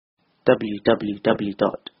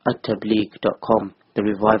www.attableek.com, the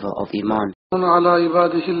reviver of Iman. على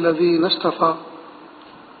عباده الذين اصطفى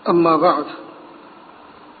أما بعد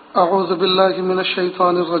أعوذ بالله من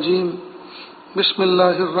الشيطان الرجيم بسم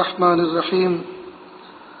الله الرحمن الرحيم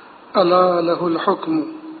ألا له الحكم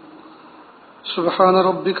سبحان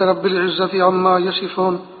ربك رب العزة عما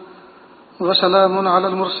يصفون وسلام على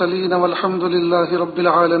المرسلين والحمد لله رب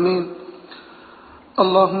العالمين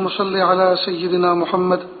اللهم صل على سيدنا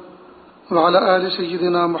محمد وعلى آل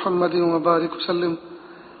سيدنا محمد وبارك وسلم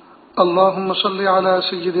اللهم صل على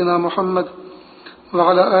سيدنا محمد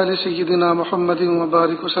وعلى آل سيدنا محمد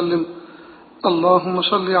وبارك وسلم اللهم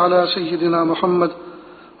صل على سيدنا محمد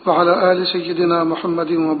وعلى آل سيدنا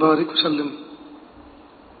محمد وبارك وسلم.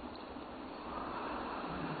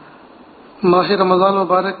 ماہ رمضان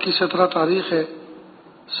مبارک کی 17 تاریخ ہے،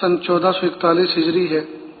 سن 1441 ہجری ہے.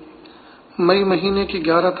 مئی مہینے کی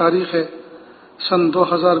 11 تاریخ ہے، سن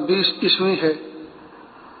 2020 عیسوی ہے.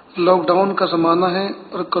 لاک ڈاؤن کا زمانہ ہے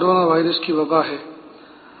اور کرونا وائرس کی وبا ہے.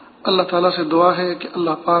 اللہ تعالیٰ سے دعا ہے کہ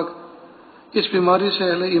اللہ پاک اس بیماری سے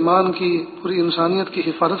اہل ایمان کی پوری انسانیت کی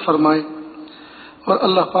حفاظت فرمائے اور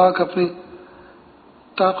اللہ پاک اپنی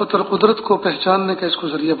طاقت اور قدرت کو پہچاننے کا اس کو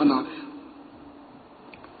ذریعہ بنا دے.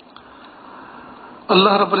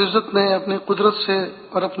 اللہ رب العزت نے اپنی قدرت سے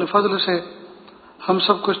اور اپنے فضل سے ہم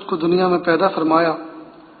سب کو دنیا میں پیدا فرمایا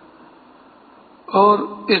اور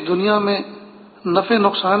اس دنیا میں نفع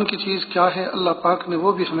نقصان کی چیز کیا ہے اللہ پاک نے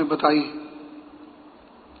وہ بھی ہمیں بتائی.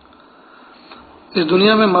 اس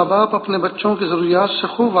دنیا میں ماں باپ اپنے بچوں کی ضروریات سے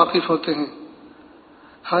خوب واقف ہوتے ہیں.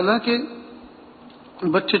 حالانکہ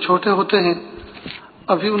بچے چھوٹے ہوتے ہیں،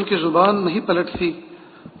 ابھی ان کی زبان نہیں پلٹتی،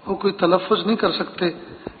 وہ کوئی تلفظ نہیں کر سکتے،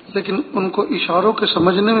 لیکن ان کو اشاروں کے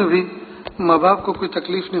سمجھنے میں بھی ماں باپ کو کوئی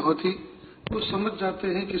تکلیف نہیں ہوتی. وہ سمجھ جاتے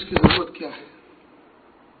ہیں کہ اس کی ضرورت کیا ہے.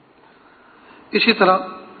 اسی طرح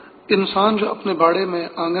انسان جو اپنے باڑے میں،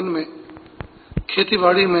 آنگن میں، کھیتی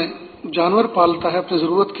باڑی میں جانور پالتا ہے اپنی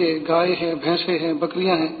ضرورت کے، گائے ہیں، بھینسیں ہیں،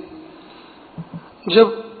 بکریاں ہیں، جب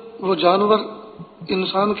وہ جانور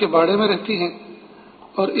انسان کے باڑے میں رہتی ہیں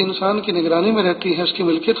اور انسان کی نگرانی میں رہتی ہیں، اس کی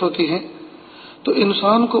ملکیت ہوتی ہے، تو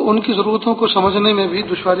انسان کو ان کی ضرورتوں کو سمجھنے میں بھی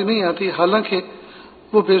دشواری نہیں آتی. حالانکہ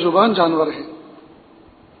وہ بے زبان جانور ہیں،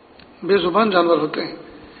 بے زبان جانور ہوتے ہیں،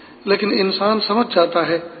 لیکن انسان سمجھ جاتا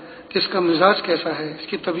ہے کہ اس کا مزاج کیسا ہے، اس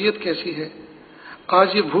کی طبیعت کیسی ہے، آج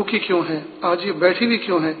یہ بھوکی کیوں ہے، آج یہ بیٹھی بھی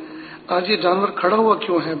کیوں ہے، آج یہ جانور کھڑا ہوا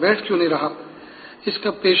کیوں ہے، بیٹھ کیوں نہیں رہا. اس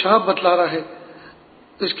کا پیشاب بتلا رہا ہے،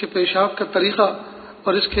 اس کے پیشاب کا طریقہ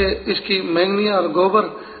اور اس کی مینگنیاں اور گوبر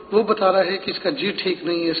وہ بتا رہا ہے کہ اس کا جی ٹھیک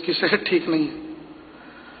نہیں ہے، اس کی صحت ٹھیک نہیں ہے.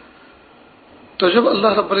 تو جب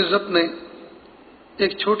اللہ رب العزت نے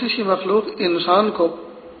ایک چھوٹی سی مخلوق انسان کو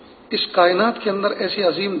اس کائنات کے اندر ایسی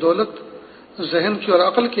عظیم دولت ذہن کی اور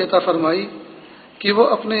عقل کی عطا فرمائی کہ وہ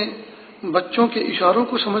اپنے بچوں کے اشاروں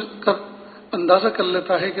کو سمجھ کر اندازہ کر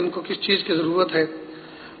لیتا ہے کہ ان کو کس چیز کی ضرورت ہے،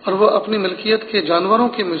 اور وہ اپنی ملکیت کے جانوروں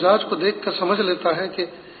کے مزاج کو دیکھ کر سمجھ لیتا ہے کہ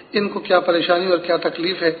ان کو کیا پریشانی اور کیا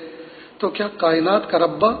تکلیف ہے. تو کیا کائنات کا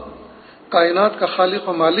ربا، کائنات کا خالق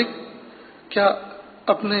و مالک، کیا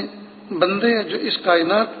اپنے بندے جو اس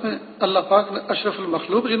کائنات میں اللہ پاک نے اشرف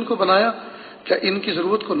المخلوق جن کو بنایا، کیا ان کی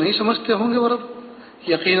ضرورت کو نہیں سمجھتے ہوں گے وہ رب؟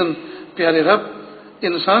 یقیناً پیارے رب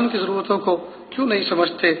انسان کی ضرورتوں کو کیوں نہیں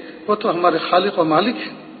سمجھتے؟ وہ تو ہمارے خالق و مالک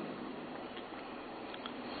ہیں.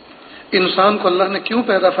 انسان کو اللہ نے کیوں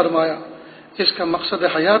پیدا فرمایا، اس کا مقصد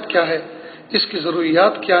حیات کیا ہے، اس کی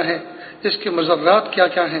ضروریات کیا ہیں، اس کے مضرات کیا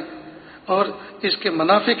کیا ہیں اور اس کے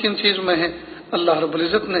منافع کن چیز میں ہیں. اللہ رب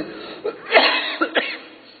العزت نے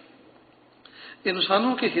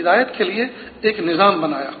انسانوں کی ہدایت کے لیے ایک نظام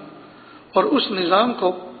بنایا اور اس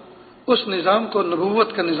نظام کو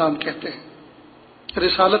نبوت کا نظام کہتے ہیں،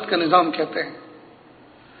 رسالت کا نظام کہتے ہیں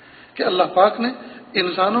کہ اللہ پاک نے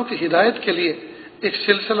انسانوں کی ہدایت کے لیے ایک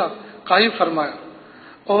سلسلہ قائم فرمایا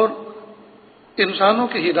اور انسانوں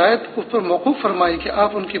کی ہدایت اس پر موقوف فرمائی کہ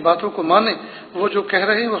آپ ان کی باتوں کو مانیں. وہ جو کہہ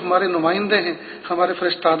رہے ہیں وہ ہمارے نمائندے ہیں، ہمارے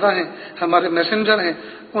فرشتادہ ہیں، ہمارے میسنجر ہیں.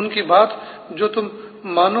 ان کی بات جو تم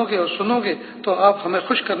مانو گے اور سنو گے تو آپ ہمیں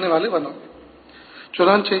خوش کرنے والے بنو گے.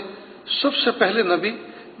 چنانچہ سب سے پہلے نبی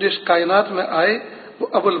جو اس کائنات میں آئے وہ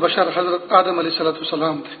ابو البشر حضرت آدم علیہ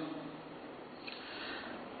السلام تھے،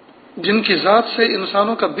 جن کی ذات سے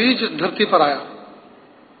انسانوں کا بیج دھرتی پر آیا،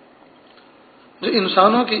 جو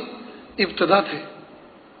انسانوں کی ابتدا تھے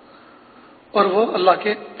اور وہ اللہ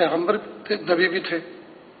کے پیغمبر تھے، نبی بھی تھے.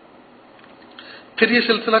 پھر یہ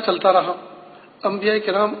سلسلہ چلتا رہا، انبیاء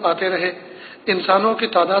کرام آتے رہے، انسانوں کی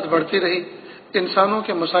تعداد بڑھتی رہی، انسانوں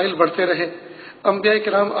کے مسائل بڑھتے رہے، انبیاء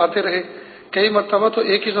کرام آتے رہے. کئی مرتبہ تو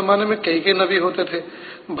ایک ہی زمانے میں کئی نبی ہوتے تھے،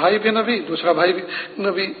 بھائی بھی نبی، دوسرا بھائی بھی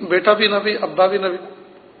نبی، بیٹا بھی نبی، ابا بھی نبی.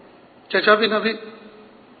 چچا بھی نبی،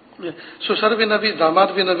 سسر بھی نبی، داماد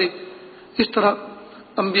بھی نبی. اس طرح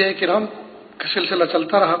انبیاء کرام کا سلسلہ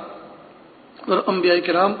چلتا رہا اور انبیاء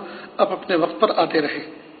کرام اب اپنے وقت پر آتے رہے.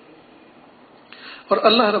 اور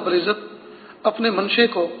اللہ رب العزت اپنے منشے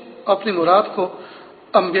کو، اپنی مراد کو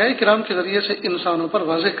انبیاء کرام کے ذریعے سے انسانوں پر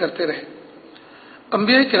واضح کرتے رہے.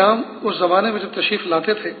 انبیاء کرام اس زمانے میں جب تشریف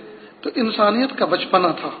لاتے تھے تو انسانیت کا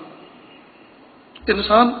بچپنا تھا.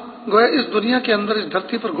 انسان گویا اس دنیا کے اندر اس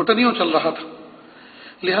دھرتی پر گھٹنیوں چل رہا تھا،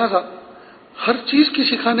 لہذا ہر چیز کی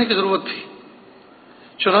سکھانے کی ضرورت تھی.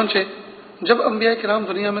 چنانچہ جب انبیاء کرام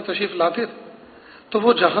دنیا میں تشریف لاتے تو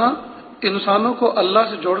وہ جہاں انسانوں کو اللہ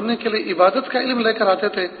سے جوڑنے کے لیے عبادت کا علم لے کر آتے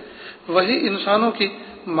تھے، وہی انسانوں کی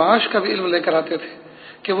معاش کا بھی علم لے کر آتے تھے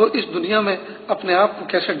کہ وہ اس دنیا میں اپنے آپ کو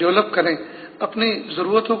کیسے ڈیولپ کریں، اپنی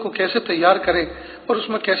ضرورتوں کو کیسے تیار کریں اور اس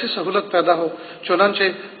میں کیسے سہولت پیدا ہو. چنانچہ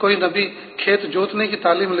کوئی نبی کھیت جوتنے کی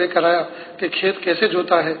تعلیم لے کر آیا کہ کھیت کیسے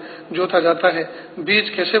جوتا جاتا ہے،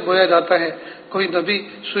 بیج کیسے بویا جاتا ہے. کوئی نبی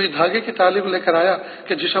سوئی دھاگے کی تعلیم لے کر آیا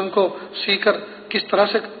کہ جسم کو سی کر کس طرح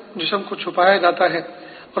سے جسم کو چھپایا جاتا ہے.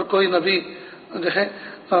 اور کوئی نبی جو ہے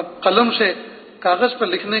قلم سے کاغذ پر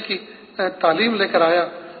لکھنے کی تعلیم لے کر آیا.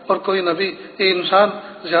 اور کوئی نبی، یہ انسان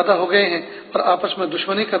زیادہ ہو گئے ہیں اور آپس میں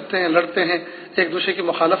دشمنی کرتے ہیں، لڑتے ہیں، ایک دوسرے کی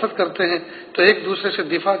مخالفت کرتے ہیں، تو ایک دوسرے سے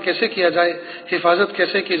دفاع کیسے کیا جائے، حفاظت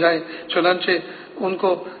کیسے کی جائے. چنانچہ ان کو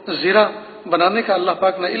زرہ بنانے کا اللہ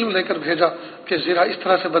پاک نے علم لے کر بھیجا کہ زرہ اس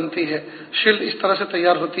طرح سے بنتی ہے، شیلڈ اس طرح سے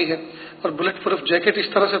تیار ہوتی ہے اور بلٹ پروف جیکٹ اس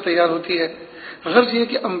طرح سے تیار ہوتی ہے. غرض یہ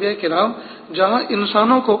کہ انبیاء کرام جہاں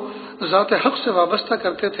انسانوں کو ذات حق سے وابستہ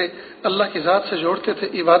کرتے تھے، اللہ کی ذات سے جوڑتے تھے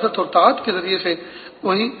عبادت اور طاعت کے ذریعے سے،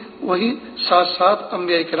 وہی ساتھ ساتھ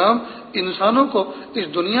انبیاء کرام انسانوں کو اس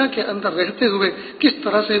دنیا کے اندر رہتے ہوئے کس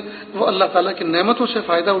طرح سے وہ اللہ تعالیٰ کی نعمتوں سے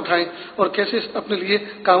فائدہ اٹھائیں اور کیسے اپنے لیے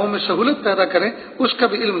کاموں میں سہولت پیدا کریں، اس کا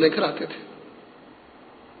بھی علم لے کر آتے تھے.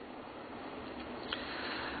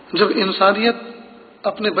 جب انسانیت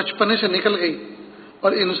اپنے بچپنے سے نکل گئی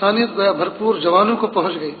اور انسانیت گویا بھرپور جوانی کو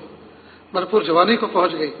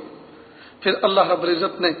پہنچ گئی، پھر اللہ رب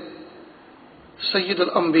العزت نے سید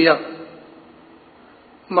الانبیاء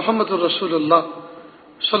محمد الرسول اللہ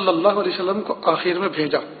صلی اللہ علیہ وسلم کو آخر میں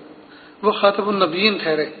بھیجا. وہ خاتم النبیین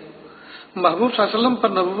ٹھہرے. محبوب صلی اللہ علیہ وسلم پر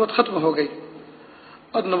نبوت ختم ہو گئی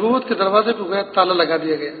اور نبوت کے دروازے کو گویا تالا لگا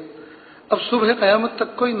دیا گیا. اب صبح قیامت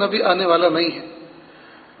تک کوئی نبی آنے والا نہیں ہے.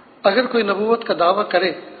 اگر کوئی نبوت کا دعویٰ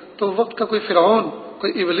کرے تو وقت کا کوئی فرعون،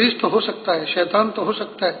 کوئی ابلیس تو ہو سکتا ہے، شیطان تو ہو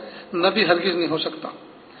سکتا ہے، نبی ہرگز نہیں ہو سکتا.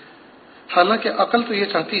 حالانکہ عقل تو یہ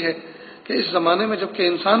چاہتی ہے کہ اس زمانے میں جبکہ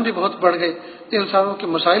انسان بھی بہت بڑھ گئے، انسانوں کے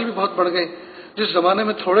مسائل بھی بہت بڑھ گئے. جس زمانے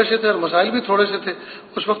میں تھوڑے سے تھے اور مسائل بھی تھوڑے سے تھے،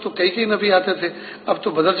 اس وقت تو کئی نبی آتے تھے. اب تو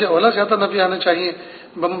بدرجہ اولا زیادہ نبی آنے چاہیے.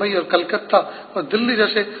 بمبئی اور کلکتہ اور دلی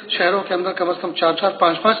جیسے شہروں کے اندر کم از کم 4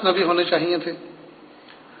 5 نبی ہونے چاہیے تھے.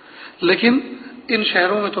 لیکن ان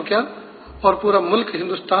شہروں میں تو کیا، اور پورا ملک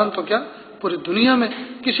ہندوستان تو کیا، پوری دنیا میں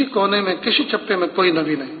کسی کونے میں کسی چپے میں کوئی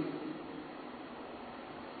نبی نہیں.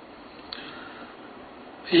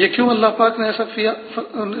 یہ کیوں اللہ پاک نے ایسا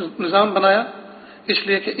نظام بنایا؟ اس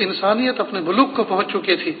لیے کہ انسانیت اپنے بلوغ کو پہنچ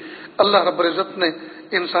چکی تھی. اللہ رب العزت نے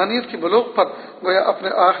انسانیت کی بلوغ پر گویا اپنے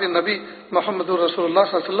آخری نبی محمد رسول اللہ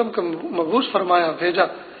صلی اللہ علیہ وسلم کو مبعوث فرمایا، بھیجا.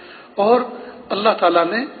 اور اللہ تعالیٰ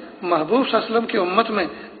نے محبوب صلی اللہ علیہ وسلم کی امت میں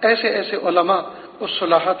ایسے علماء اور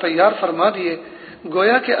صلاحہ تیار فرما دیے.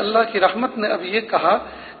 گویا کہ اللہ کی رحمت نے اب یہ کہا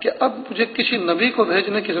کہ اب مجھے کسی نبی کو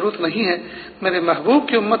بھیجنے کی ضرورت نہیں ہے. میرے محبوب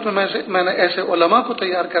کی امت میں نے ایسے علماء کو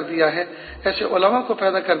تیار کر دیا ہے، ایسے علماء کو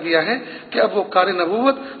پیدا کر دیا ہے کہ اب وہ کار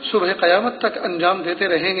نبوت صبح قیامت تک انجام دیتے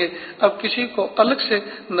رہیں گے. اب کسی کو الگ سے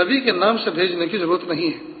نبی کے نام سے بھیجنے کی ضرورت نہیں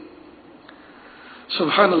ہے.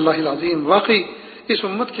 سبحان اللہ العظیم. واقعی اس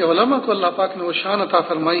امت کے علماء کو اللہ پاک نے وہ شان عطا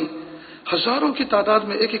فرمائی. ہزاروں کی تعداد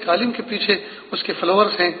میں ایک عالم کے پیچھے اس کے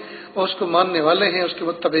فالوورز ہیں اور اس کو ماننے والے ہیں، اس کے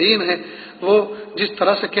متبعین ہیں. وہ جس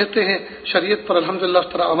طرح سے کہتے ہیں شریعت پر الحمدللہ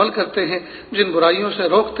اس طرح عمل کرتے ہیں. جن برائیوں سے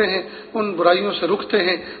روکتے ہیں ان برائیوں سے رکتے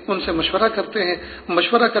ہیں، ان سے مشورہ کرتے ہیں.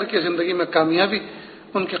 مشورہ کر کے زندگی میں کامیابی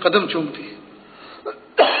ان کے قدم چومتی ہے.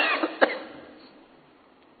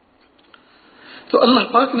 تو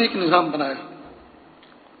اللہ پاک نے ایک نظام بنایا.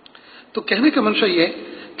 تو کہنے کا منشا یہ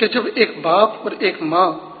کہ جب ایک باپ اور ایک ماں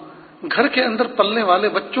گھر کے اندر پلنے والے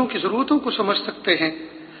بچوں کی ضرورتوں کو سمجھ سکتے ہیں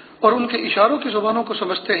اور ان کے اشاروں کی زبانوں کو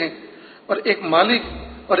سمجھتے ہیں، اور ایک مالک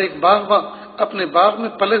اور ایک باغباں اپنے باغ میں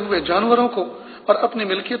پلے ہوئے جانوروں کو اور اپنی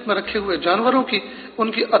ملکیت میں رکھے ہوئے جانوروں کی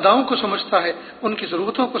ان کی اداؤں کو سمجھتا ہے، ان کی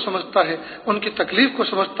ضرورتوں کو سمجھتا ہے، ان کی تکلیف کو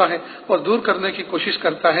سمجھتا ہے اور دور کرنے کی کوشش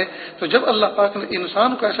کرتا ہے، تو جب اللہ پاک نے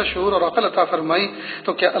انسان کو ایسا شعور اور عقل عطا فرمائی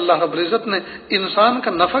تو کیا اللہ رب العزت نے انسان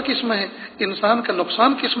کا نفع کس میں ہے، انسان کا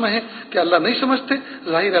نقصان کس میں ہے؟ کہ اللہ نہیں سمجھتے؟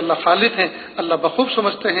 ظاہر اللہ خالق ہیں، اللہ بخوب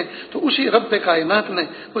سمجھتے ہیں۔ تو اسی رب کائنات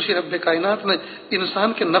نے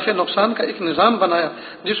انسان کے نفع نقصان کا ایک نظام بنایا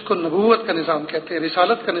جس کو نبوت کا نظام کہتے ہیں،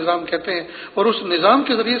 رسالت کا نظام کہتے ہیں، اور اس نظام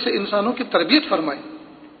کے ذریعے سے انسانوں کی تربیت فرمائی۔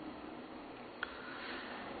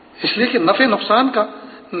 اس لیے کہ نفع نقصان کا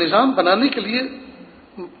نظام بنانے کے لیے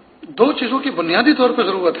دو چیزوں کی بنیادی طور پر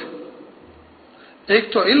ضرورت ہے،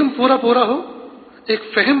 ایک تو علم پورا ہو، ایک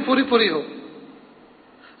فہم پوری ہو۔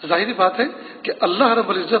 ظاہری بات ہے کہ اللہ رب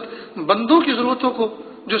العزت بندوں کی ضرورتوں کو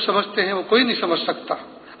جو سمجھتے ہیں وہ کوئی نہیں سمجھ سکتا،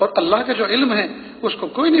 اور اللہ کا جو علم ہے اس کو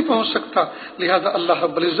کوئی نہیں پہنچ سکتا۔ لہذا اللہ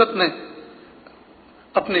رب العزت نے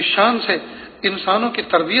اپنی شان سے انسانوں کی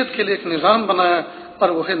تربیت کے لیے ایک نظام بنایا، اور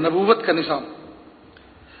وہ ہے نبوت کا نظام،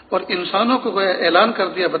 اور انسانوں کو گویا اعلان کر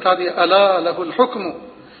دیا، بتا دیا، الا لہ الحکم،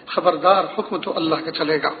 خبردار حکم تو اللہ کا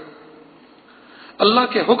چلے گا۔ اللہ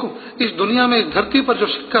کے حکم اس دنیا میں، اس دھرتی پر جو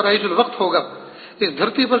سکہ رائج الوقت ہوگا، اس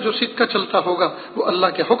دھرتی پر جو سکہ چلتا ہوگا وہ اللہ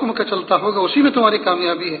کے حکم کا چلتا ہوگا، اسی میں تمہاری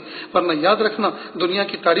کامیابی ہے۔ ورنہ یاد رکھنا، دنیا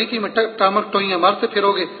کی تاریکی میں ٹامک ٹوئیاں مارتے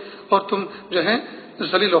پھرو گے اور تم جو ہے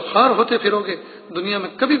ذلیل و خوار ہوتے پھرو گے، دنیا میں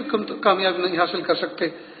کبھی کامیابی نہیں حاصل کر سکتے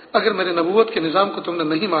اگر میرے نبوت کے نظام کو تم نے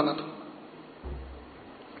نہیں مانا تو۔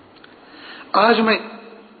 آج میں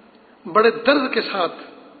بڑے درد کے ساتھ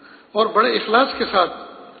اور بڑے اخلاص کے ساتھ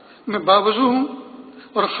میں باوضو ہوں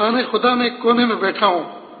اور خانہ خدا میں ایک کونے میں بیٹھا ہوں،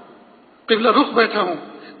 قبلہ رخ بیٹھا ہوں۔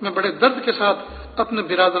 میں بڑے درد کے ساتھ اپنے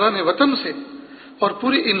برادران وطن سے اور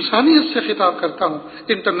پوری انسانیت سے خطاب کرتا ہوں۔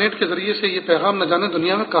 انٹرنیٹ کے ذریعے سے یہ پیغام نہ جانے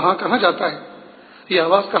دنیا میں کہاں کہاں جاتا ہے، یہ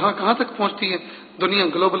آواز کہاں کہاں تک پہنچتی ہے، دنیا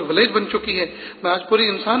گلوبل ولیج بن چکی ہے۔ میں آج پوری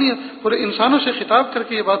انسانیت، پورے انسانوں سے خطاب کر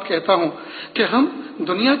کے یہ بات کہتا ہوں کہ ہم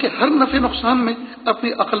دنیا کے ہر نفع نقصان میں اپنی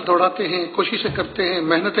عقل دوڑاتے ہیں، کوششیں کرتے ہیں،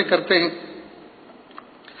 محنتیں کرتے ہیں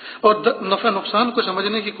اور نفع نقصان کو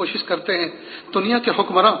سمجھنے کی کوشش کرتے ہیں۔ دنیا کے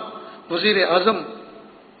حکمراں، وزیر اعظم،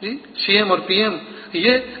 سی ایم اور پی ایم،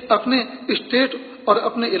 یہ اپنے اسٹیٹ اور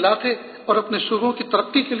اپنے علاقے اور اپنے صوبوں کی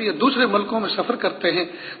ترقی کے لیے دوسرے ملکوں میں سفر کرتے ہیں۔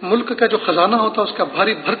 ملک کا جو خزانہ ہوتا ہے اس کا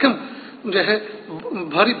بھاری بھرکم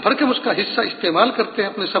اس کا حصہ استعمال کرتے ہیں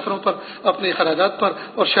اپنے سفروں پر، اپنے اخراجات پر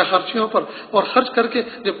اور خرچیوں پر، اور خرچ کر کے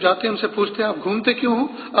جب جاتے ہیں ان سے پوچھتے ہیں آپ گھومتے کیوں ہو،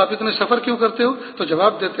 آپ اتنے سفر کیوں کرتے ہو، تو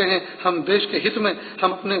جواب دیتے ہیں ہم دیش کے ہت میں،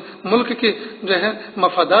 ہم اپنے ملک کے جو ہے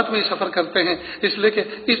مفادات میں ہی سفر کرتے ہیں، اس لیے کہ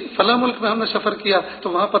اس فلاں ملک میں ہم نے سفر کیا تو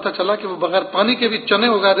وہاں پتہ چلا کہ وہ بغیر پانی کے بھی چنے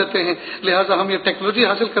اگا دیتے ہیں، لہٰذا ہم یہ ٹیکنالوجی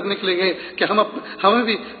حاصل کرنے کے لیے گئے کہ ہمیں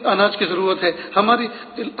بھی اناج کی ضرورت ہے،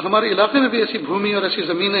 ہمارے علاقے میں بھی ایسی بھومی اور ایسی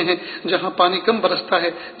زمینیں ہیں جہاں پانی کم برستا ہے،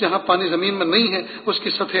 جہاں پانی زمین میں نہیں ہے، اس کی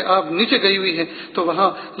سطح آب نیچے گئی ہوئی ہے، تو وہاں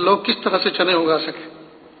لوگ کس طرح سے چنے اگا سکے۔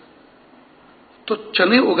 تو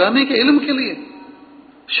چنے اگانے کے علم کے لیے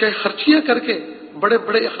خرچیاں کر کے، بڑے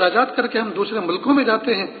بڑے اخراجات کر کے ہم دوسرے ملکوں میں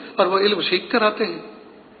جاتے ہیں اور وہ علم سیکھ کر آتے ہیں،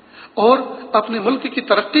 اور اپنے ملک کی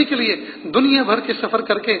ترقی کے لیے دنیا بھر کے سفر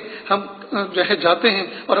کر کے ہم جو ہے جاتے ہیں،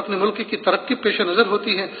 اور اپنے ملک کی ترقی پیش نظر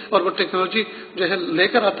ہوتی ہے اور وہ ٹیکنالوجی جو ہے لے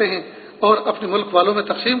کر آتے ہیں اور اپنے ملک والوں میں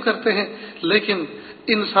تقسیم کرتے ہیں۔ لیکن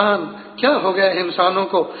انسان کیا ہو گیا ہے، انسانوں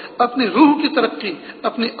کو اپنی روح کی ترقی،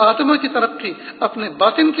 اپنی آتما کی ترقی، اپنے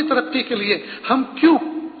باطن کی ترقی کے لیے ہم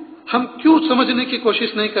کیوں سمجھنے کی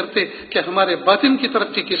کوشش نہیں کرتے کہ ہمارے باطن کی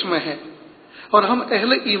ترقی کس میں ہے۔ اور ہم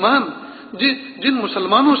اہل ایمان جن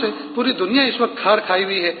مسلمانوں سے پوری دنیا اس وقت کھار کھائی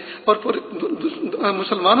ہوئی ہے، اور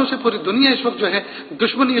مسلمانوں سے پوری دنیا اس وقت جو ہے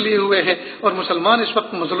دشمنی لیے ہوئے ہے، اور مسلمان اس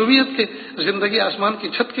وقت مظلومیت کے زندگی آسمان کی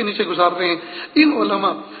چھت کے نیچے گزار رہے ہیں، ان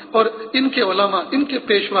علماء اور ان کے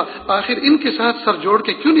پیشوا آخر ان کے ساتھ سر جوڑ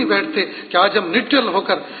کے کیوں نہیں بیٹھتے کہ آج ہم نیوٹرل ہو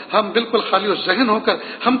کر، ہم بالکل خالی ذہن ہو کر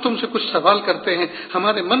ہم تم سے کچھ سوال کرتے ہیں،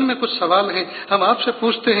 ہمارے من میں کچھ سوال ہیں، ہم آپ سے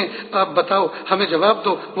پوچھتے ہیں، آپ بتاؤ، ہمیں جواب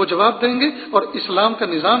دو۔ وہ جواب دیں گے، اور اسلام کا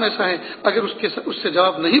نظام ایسا ہے اگر اس سے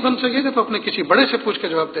جواب نہیں بن سکے گا تو اپنے کسی بڑے سے پوچھ کے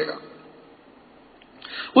جواب دے گا۔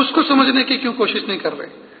 اس کو سمجھنے کی کیوں کوشش نہیں کر رہے،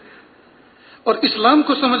 اور اسلام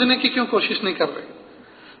کو سمجھنے کی کیوں کوشش نہیں کر رہے؟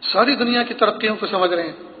 ساری دنیا کی ترقیوں کو سمجھ رہے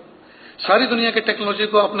ہیں، ساری دنیا کی ٹیکنالوجی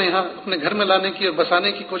کو اپنے یہاں اپنے گھر میں لانے کی اور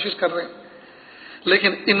بسانے کی کوشش کر رہے ہیں،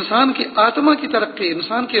 لیکن انسان کی آتما کی ترقی،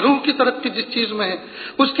 انسان کی روح کی ترقی جس چیز میں ہے،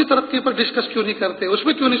 اس کی ترقی پر ڈسکس کیوں نہیں کرتے، اس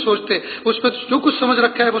پہ کیوں نہیں سوچتے؟ اس پہ جو کچھ سمجھ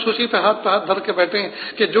رکھا ہے بس اسی پہ ہاتھ دھر کے بیٹھے ہیں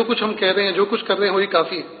کہ جو کچھ ہم کہہ رہے ہیں، جو کچھ کر رہے ہیں وہی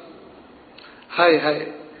کافی ہے۔ ہائے ہائے،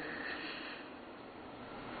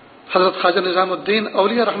 حضرت خواجہ نظام الدین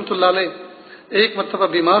اولیاء رحمۃ اللہ علیہ ایک مرتبہ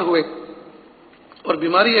بیمار ہوئے، اور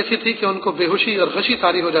بیماری ایسی تھی کہ ان کو بے ہوشی اور غشی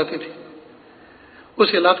طاری ہو جاتی تھی۔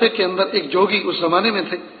 اس علاقے کے اندر ایک جوگی اس زمانے میں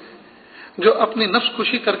تھے جو اپنی نفس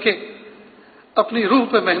کشی کر کے، اپنی روح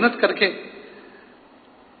پہ محنت کر کے،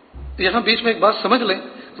 یہاں بیچ میں ایک بات سمجھ لیں،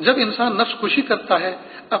 جب انسان نفس کشی کرتا ہے،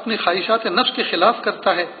 اپنی خواہشات نفس کے خلاف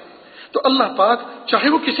کرتا ہے، تو اللہ پاک چاہے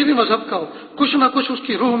وہ کسی بھی مذہب کا ہو، کچھ نہ کچھ اس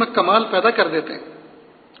کی روح میں کمال پیدا کر دیتے ہیں،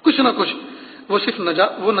 کچھ نہ کچھ۔ وہ صرف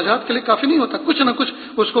نجات کے لیے کافی نہیں ہوتا، کچھ نہ کچھ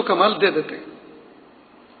اس کو کمال دے دیتے ہیں۔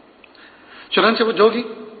 چنانچہ وہ جوگی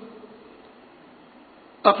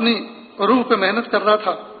اپنی روح پہ محنت کر رہا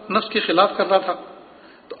تھا، نفس کے خلاف کر رہا تھا،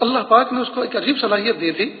 تو اللہ پاک نے اس کو ایک عجیب صلاحیت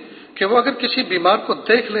دی تھی کہ وہ اگر کسی بیمار کو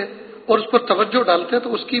دیکھ لے اور اس پر توجہ ڈالتے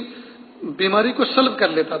تو اس کی بیماری کو سلب کر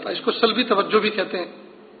لیتا تھا۔ اس کو سلبی توجہ بھی کہتے ہیں۔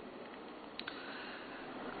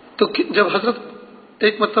 تو جب حضرت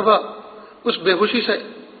ایک مرتبہ اس بے ہوشی سے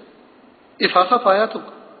افاقہ پایا تو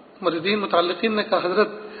مریدین متعلقین نے کہا حضرت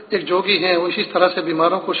ایک جوگی ہے، وہ اسی طرح سے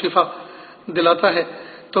بیماروں کو شفا دلاتا ہے،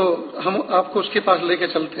 تو ہم آپ کو اس کے پاس لے کے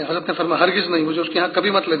چلتے ہیں۔ حضرت نے فرمایا ہرگز نہیں، مجھے اس کے یہاں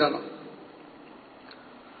کبھی مت لے جانا۔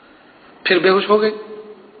 پھر بے ہوش ہو گئے۔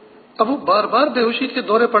 اب وہ بار بار بے ہوشی کے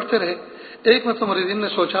دورے پڑتے رہے۔ ایک مرتبہ مریدین نے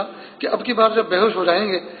سوچا کہ اب کی بار جب بے ہوش ہو جائیں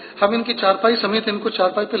گے، ہم ان کی چارپائی سمیت ان کو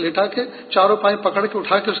چارپائی پہ لٹا کے چاروں پائیں پکڑ کے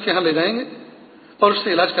اٹھا کے اس کے یہاں لے جائیں گے اور اس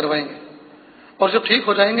سے علاج کروائیں گے، اور جب ٹھیک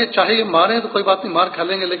ہو جائیں گے چاہے یہ ماریں تو کوئی بات نہیں، مار کھا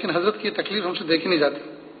لیں گے، لیکن حضرت کی تکلیف ہم سے دیکھی نہیں جاتی۔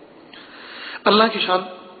 اللہ کی شان،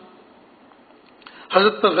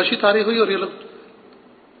 حضرت پر غشی طاری ہوئی اور یہ لوگ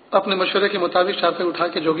اپنے مشورے کے مطابق چارپائی اٹھا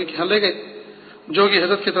کے جوگی کے یہاں لے گئے۔ جوگی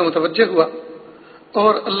حضرت کی طرف متوجہ ہوا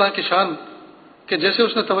اور اللہ کی شان کہ جیسے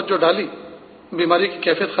اس نے توجہ ڈالی بیماری کی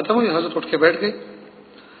کیفیت ختم ہوئی، حضرت اٹھ کے بیٹھ گئی۔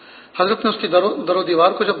 حضرت نے اس کی در و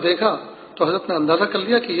دیوار کو جب دیکھا تو حضرت نے اندازہ کر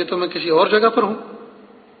لیا کہ یہ تو میں کسی اور جگہ پر ہوں،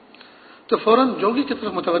 تو فوراً جوگی کی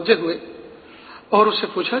طرف متوجہ ہوئے اور اس سے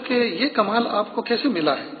پوچھا کہ یہ کمال آپ کو کیسے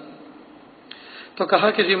ملا ہے؟ تو کہا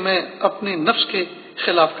کہ جی میں اپنی نفس کے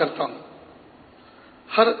خلاف کرتا ہوں،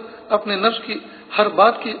 اپنے نفس کی ہر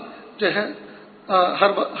بات کی جو ہے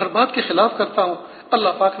ہر بات کے خلاف کرتا ہوں،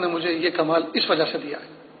 اللہ پاک نے مجھے یہ کمال اس وجہ سے دیا ہے۔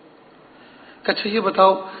 کہ اچھا یہ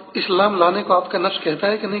بتاؤ اسلام لانے کو آپ کا نفس کہتا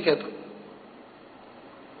ہے کہ نہیں کہتا؟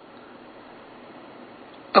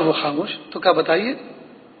 اب وہ خاموش، تو کیا بتائیے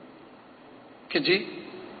کہ جی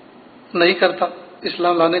نہیں کرتا،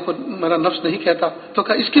 اسلام لانے کو میرا نفس نہیں کہتا، تو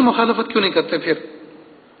کہا اس کی مخالفت کیوں نہیں کرتے پھر؟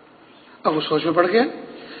 اب وہ سوچ میں پڑ گیا۔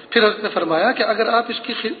 پھر حضرت نے فرمایا کہ اگر آپ اس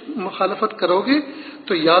کی مخالفت کرو گے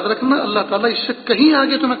تو یاد رکھنا اللہ تعالیٰ اس سے کہیں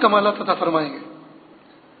آگے تمہیں کمالات عطا فرمائیں گے۔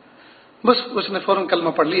 بس اس نے فوراً کلمہ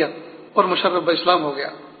پڑھ لیا اور مشرف اسلام ہو گیا۔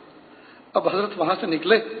 اب حضرت وہاں سے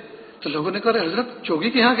نکلے تو لوگوں نے کہا حضرت جوگی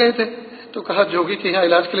کے یہاں گئے تھے؟ تو کہا جوگی کے یہاں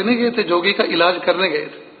علاج کے لیے نہیں گئے تھے، جوگی کا علاج کرنے گئے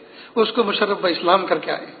تھے، اس کو مشرف اسلام کر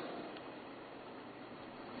کے آئے۔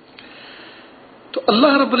 تو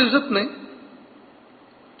اللہ رب العزت نے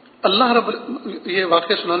یہ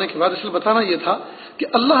واقعہ سنانے کے بعد اس لیے بتانا یہ تھا کہ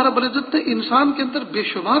اللہ رب العزت نے انسان کے اندر بے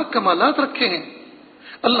شمار کمالات رکھے ہیں،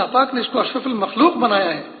 اللہ پاک نے اس کو اشرف المخلوق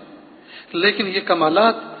بنایا ہے، لیکن یہ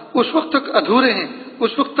کمالات اس وقت تک ادھورے ہیں،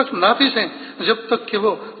 اس وقت تک ناقص ہیں جب تک کہ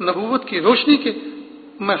وہ نبوت کی روشنی کے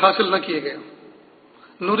میں حاصل نہ کیے گئے۔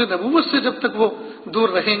 نور نبوت سے جب تک وہ دور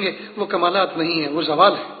رہیں گے وہ کمالات نہیں ہیں، وہ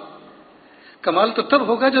زوال ہے۔ کمال تو تب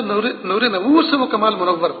ہوگا جب نور نبوت سے وہ کمال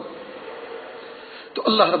منور ہو۔ تو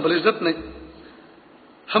اللہ رب العزت نے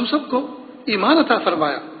ہم سب کو ایمان عطا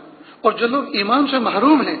فرمایا، اور جو لوگ ایمان سے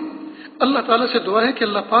محروم ہیں اللہ تعالیٰ سے دعا ہے کہ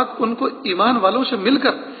اللہ پاک ان کو ایمان والوں سے مل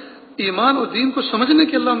کر ایمان اور دین کو سمجھنے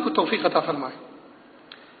کے اللہ ان کو توفیق عطا فرمائے۔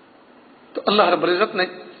 تو اللہ رب العزت نے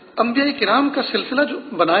انبیاء کرام کا سلسلہ جو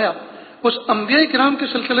بنایا، اس انبیاء کرام کے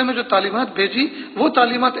سلسلے میں جو تعلیمات بھیجی وہ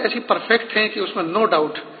تعلیمات ایسی پرفیکٹ ہیں کہ اس میں نو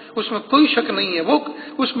ڈاؤٹ، اس میں کوئی شک نہیں ہے،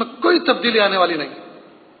 اس میں کوئی تبدیلی آنے والی نہیں۔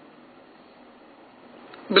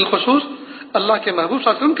 بالخصوص اللہ کے محبوب صلی اللہ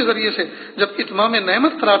علیہ وسلم کے ذریعے سے جب اتمام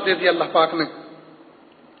نعمت قرار دے دیا اللہ پاک نے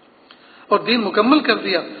اور دین مکمل کر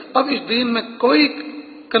دیا، اب اس دین میں کوئی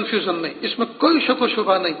کنفیوژن نہیں، اس میں کوئی شک و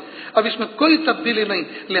شبہ نہیں، اب اس میں کوئی تبدیلی نہیں۔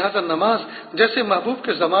 لہذا نماز جیسے محبوب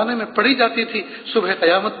کے زمانے میں پڑھی جاتی تھی صبح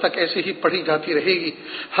قیامت تک ایسے ہی پڑھی جاتی رہے گی۔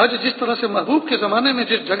 حج جس طرح سے محبوب کے زمانے میں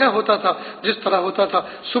جس جگہ ہوتا تھا، جس طرح ہوتا تھا،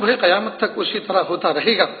 صبح قیامت تک اسی طرح ہوتا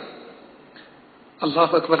رہے گا۔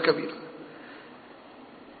 اللہ اکبر کبیرہ۔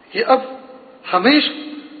 یہ اب ہمیشہ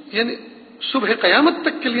یعنی صبح قیامت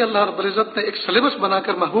تک کے لیے اللہ رب العزت نے ایک سلیبس بنا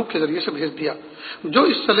کر محبوب کے ذریعے سے بھیج دیا۔ جو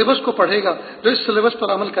اس سلیبس کو پڑھے گا، جو اس سلیبس پر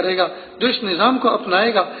عمل کرے گا، جو اس نظام کو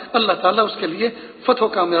اپنائے گا، اللہ تعالیٰ اس کے لیے فتح و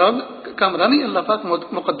کامرانی اللہ پاک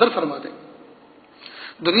مقدر فرما دے،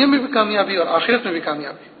 دنیا میں بھی کامیابی اور آخرت میں بھی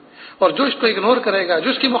کامیابی۔ اور جو اس کو اگنور کرے گا، جو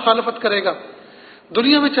اس کی مخالفت کرے گا،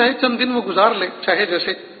 دنیا میں چاہے چند دن وہ گزار لے، چاہے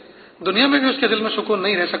جیسے دنیا میں بھی اس کے دل میں سکون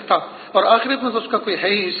نہیں رہ سکتا، اور آخرت میں تو اس کا کوئی ہے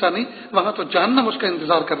ہی حصہ نہیں، وہاں تو جہنم اس کا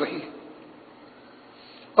انتظار کر رہی ہے۔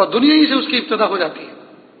 اور دنیا ہی سے اس کی ابتدا ہو جاتی ہے۔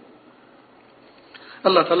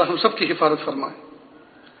 اللہ تعالی ہم سب کی حفاظت فرمائے۔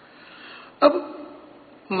 اب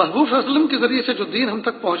محبوب صلی اللہ علیہ وسلم کے ذریعے سے جو دین ہم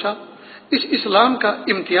تک پہنچا، اس اسلام کا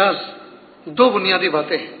امتیاز دو بنیادی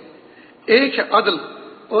باتیں ہیں، ایک ہے عدل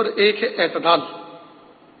اور ایک ہے اعتدال۔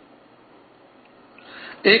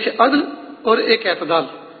 ایک ہے عدل اور ایک اعتدال،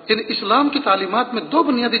 یعنی اسلام کی تعلیمات میں دو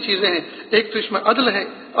بنیادی چیزیں ہیں، ایک تو اس میں عدل ہے،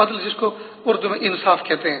 عدل جس کو اردو میں انصاف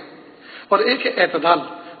کہتے ہیں، اور ایک ہے اعتدال۔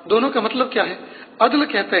 دونوں کا مطلب کیا ہے؟ عدل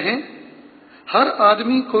کہتے ہیں ہر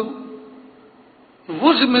آدمی کو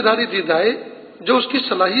وہ ذمہ داری دی جائے جو اس کی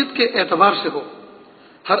صلاحیت کے اعتبار سے ہو،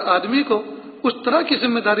 ہر آدمی کو اس طرح کی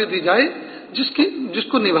ذمہ داری دی جائے جس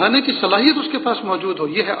کو نبھانے کی صلاحیت اس کے پاس موجود ہو،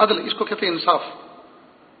 یہ ہے عدل، اس کو کہتے ہیں انصاف۔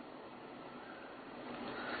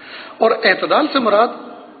 اور اعتدال سے مراد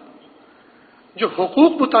جو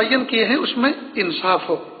حقوق متعین کیے ہیں اس میں انصاف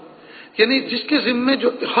ہو، یعنی جس کے ذمے جو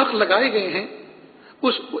حق لگائے گئے ہیں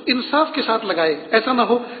اس انصاف کے ساتھ لگائے، ایسا نہ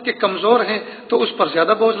ہو کہ کمزور ہیں تو اس پر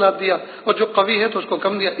زیادہ بوجھ لاد دیا اور جو قوی ہے تو اس کو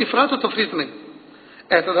کم دیا، افراط و تفریط نہیں۔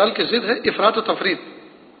 اعتدال کی ضد ہے افراط و تفریط۔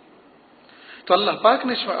 تو اللہ پاک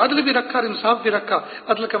نے اس میں عدل بھی رکھا اور انصاف بھی رکھا۔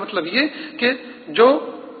 عدل کا مطلب یہ کہ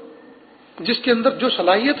جس کے اندر جو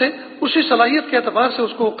صلاحیت ہے اسی صلاحیت کے اعتبار سے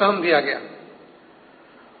اس کو کام دیا گیا،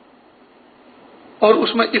 اور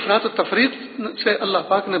اس میں افراط و تفریط سے اللہ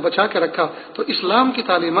پاک نے بچا کے رکھا۔ تو اسلام کی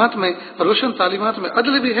تعلیمات میں، روشن تعلیمات میں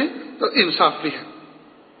عدل بھی ہے اور انصاف بھی ہے۔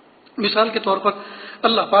 مثال کے طور پر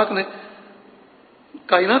اللہ پاک نے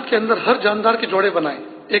کائنات کے اندر ہر جاندار کے جوڑے بنائے،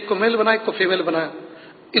 ایک کو میل بنایا، ایک کو فیمیل بنایا۔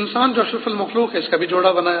 انسان جو اشرف المخلوق ہے اس کا بھی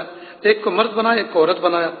جوڑا بنایا، ایک کو مرد بنایا، ایک کو عورت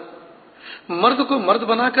بنایا۔ مرد کو مرد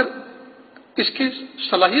بنا کر اس کی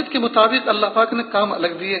صلاحیت کے مطابق اللہ پاک نے کام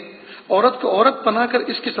الگ دیے، عورت کو عورت بنا کر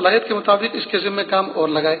اس کی صلاحیت کے مطابق اس کے ذمہ کام اور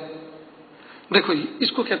لگائے۔ دیکھو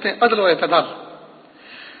اس کو کہتے ہیں عدل و اعتدال۔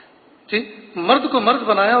 جی، مرد کو مرد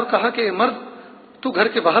بنایا اور کہا کہ مرد تو گھر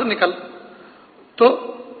کے باہر نکل، تو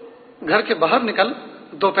گھر کے باہر نکل،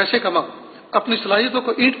 دو پیسے کما، اپنی صلاحیتوں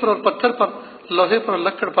کو اینٹ پر اور پتھر پر، لوہے پر اور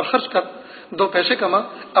لکڑ پر خرچ کر، دو پیسے کما،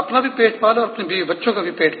 اپنا بھی پیٹ پال اور اپنی بیوی بچوں کا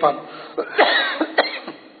بھی پیٹ پال۔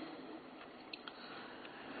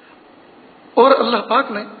 اور اللہ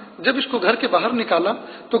پاک نے جب اس کو گھر کے باہر نکالا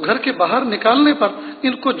تو گھر کے باہر نکالنے پر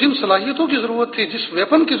ان کو جن صلاحیتوں کی ضرورت تھی، جس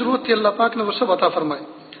ویپن کی ضرورت تھی، اللہ پاک نے وہ سب عطا فرمائے۔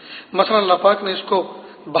 مثلا اللہ پاک نے اس کو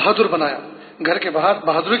بہادر بنایا، گھر کے باہر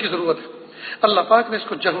بہادری کی ضرورت ہے۔ اللہ پاک نے اس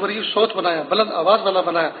کو جہوری صوت بنایا، بلند آواز والا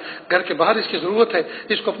بنایا، گھر کے باہر اس کی ضرورت ہے،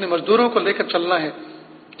 اس کو اپنے مزدوروں کو لے کر چلنا ہے،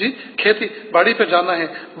 جی کھیتی باڑی پہ جانا ہے،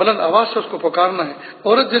 بلند آواز سے اس کو پکارنا ہے۔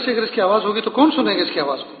 عورت جیسے اگر اس کی آواز ہوگی تو کون سنے گا اس کی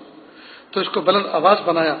آواز کو؟ تو اس کو بلند آواز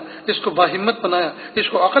بنایا، اس کو باہمت بنایا، اس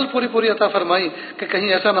کو عقل پوری عطا فرمائی کہ کہیں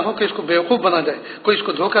ایسا نہ ہو کہ اس کو بیوقوف بنا جائے، کوئی اس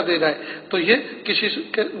کو دھوکہ دے جائے تو یہ کسی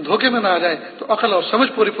کے دھوکے میں نہ آ جائے، تو عقل اور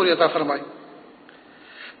سمجھ پوری عطا فرمائی۔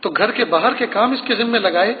 تو گھر کے باہر کے کام اس کے ذمہ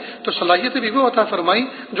لگائے تو صلاحیتیں بھی وہ عطا فرمائی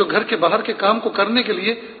جو گھر کے باہر کے کام کو کرنے کے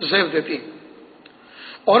لیے زیب دیتی ہیں۔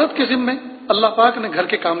 عورت کے ذمہ اللہ پاک نے گھر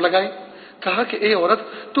کے کام لگائے، کہا کہ اے عورت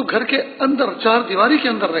تو گھر کے اندر چار دیواری کے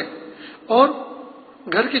اندر رہ، اور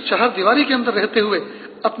گھر کی چار دیواری کے اندر رہتے ہوئے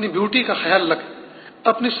اپنی بیوٹی کا خیال رکھ،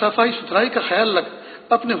 اپنی صفائی ستھرائی کا خیال رکھ،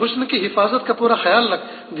 اپنے حسن کی حفاظت کا پورا خیال رکھ،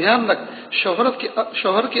 دھیان رکھ،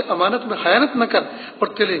 شوہر کی امانت میں خیانت نہ کر، اور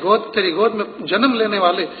تیری گود میں جنم لینے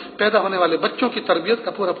والے، پیدا ہونے والے بچوں کی تربیت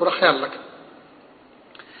کا پورا خیال رکھ۔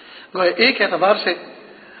 گویا ایک اعتبار سے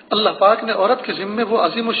اللہ پاک نے عورت کے ذمے وہ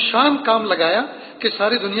عظیم الشان کام لگایا کہ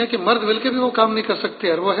ساری دنیا کے مرد مل کے بھی وہ کام نہیں کر سکتے،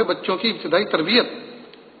 اور وہ ہے بچوں کی ابتدائی تربیت۔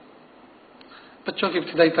 بچوں کی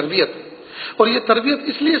ابتدائی تربیت، اور یہ تربیت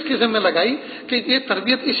اس لیے اس کے ذمہ لگائی کہ یہ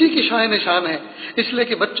تربیت اسی کی شان نشان ہے، اس لیے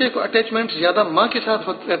کہ بچے کو اٹیچمنٹ زیادہ ماں کے ساتھ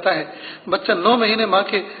رہتا ہے۔ بچہ 9 مہینے ماں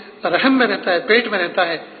کے رحم میں رہتا ہے، پیٹ میں رہتا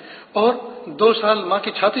ہے، اور 2 سال ماں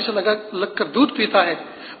کی چھاتی سے لگ کر دودھ پیتا ہے،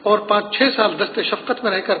 اور 5-6 سال دست شفقت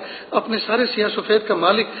میں رہ کر اپنے سارے سیاہ سفید کا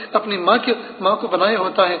مالک اپنی ماں کو بنائے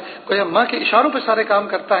ہوتا ہے، گویا ماں کے اشاروں پہ سارے کام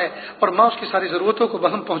کرتا ہے، اور ماں اس کی ساری ضرورتوں کو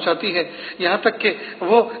بہم پہنچاتی ہے، یہاں تک کہ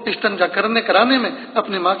وہ استنجا کرانے میں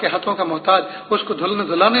اپنی ماں کے ہاتھوں کا محتاج، اس کو دھلنے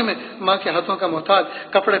دھلانے میں ماں کے ہاتھوں کا محتاج،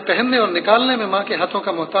 کپڑے پہننے اور نکالنے میں ماں کے ہاتھوں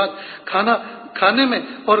کا محتاج، کھانا کھانے میں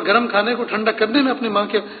اور گرم کھانے کو ٹھنڈا کرنے میں اپنی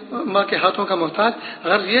ماں کے ہاتھوں کا محتاج۔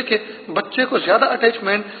 غرض یہ کہ بچے کو زیادہ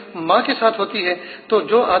اٹیچمنٹ ماں کے ساتھ ہوتی ہے، تو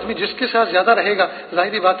جو آدمی جس کے ساتھ زیادہ رہے گا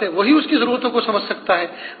ظاہری بات ہے وہی اس کی ضرورتوں کو سمجھ سکتا ہے،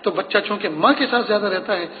 تو بچہ چونکہ ماں کے ساتھ زیادہ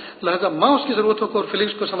رہتا ہے لہذا ماں اس کی ضرورتوں کو اور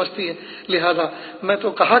فیلنگس کو سمجھتی ہے۔ لہذا میں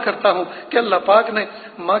تو کہا کرتا ہوں کہ اللہ پاک نے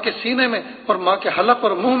ماں کے سینے میں اور ماں کے حلق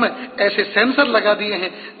اور منہ میں ایسے سینسر لگا دیے ہیں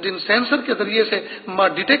جن سینسر کے ذریعے سے ماں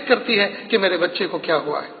ڈیٹیکٹ کرتی ہے کہ میرے بچے کو کیا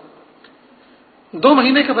ہوا ہے۔ 2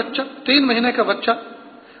 مہینے کا بچہ، 3 مہینے کا بچہ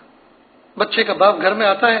بچے کا باپ گھر میں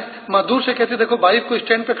آتا ہے، ماں دور سے کہتی دیکھو بائک کو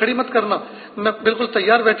اسٹینڈ پہ کھڑی مت کرنا، میں بالکل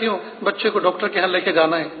تیار بیٹھی ہوں، بچے کو ڈاکٹر کے یہاں لے کے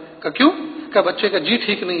جانا ہے۔ کہا کیوں؟ کہا بچے کا جی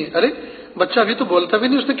ٹھیک نہیں ہے۔ ارے بچہ ابھی تو بولتا بھی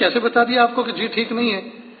نہیں، اس نے کیسے بتا دیا آپ کو کہ جی ٹھیک نہیں ہے؟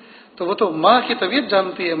 تو وہ تو ماں کی طبیعت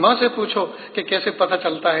جانتی ہے، ماں سے پوچھو کہ کیسے پتہ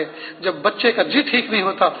چلتا ہے۔ جب بچے کا جی ٹھیک نہیں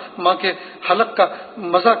ہوتا، ماں کے حلق کا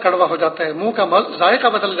مزہ کڑوا ہو جاتا ہے، منہ کا ذائقہ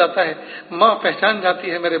بدل جاتا ہے، ماں پہچان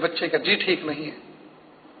جاتی ہے میرے بچے کا جی ٹھیک نہیں ہے۔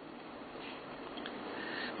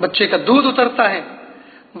 بچے کا دودھ اترتا ہے،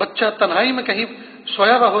 بچہ تنہائی میں کہیں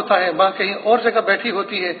سویا ہوا ہوتا ہے، ماں کہیں اور جگہ بیٹھی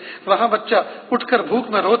ہوتی ہے، وہاں بچہ اٹھ کر بھوک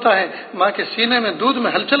میں روتا ہے، ماں کے سینے میں دودھ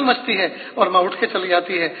میں ہلچل مچتی ہے اور ماں اٹھ کے چلی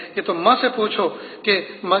جاتی ہے۔ یہ تو ماں سے پوچھو کہ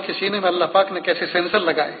ماں کے سینے میں اللہ پاک نے کیسے سینسر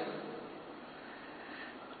لگائے۔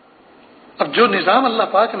 اب جو نظام اللہ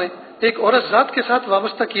پاک نے ایک عورت ذات کے ساتھ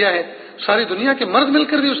وابستہ کیا ہے، ساری دنیا کے مرد مل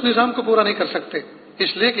کر بھی اس نظام کو پورا نہیں کر سکتے،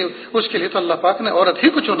 اس لیے کہ اس کے لیے تو اللہ پاک نے عورت ہی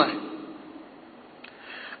کو چنا ہے۔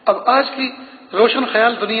 اب آج کی روشن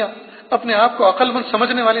خیال دنیا، اپنے آپ کو عقل مند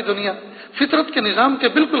سمجھنے والی دنیا، فطرت کے نظام کے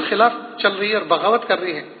بالکل خلاف چل رہی ہے اور بغاوت کر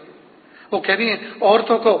رہی ہے۔ وہ کہہ رہی ہیں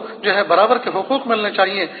عورتوں کو جو ہے برابر کے حقوق ملنے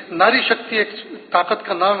چاہیے، ناری شکتی ایک طاقت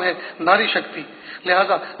کا نام ہے، ناری شکتی،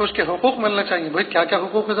 لہذا اس کے حقوق ملنے چاہیے۔ بھائی کیا کیا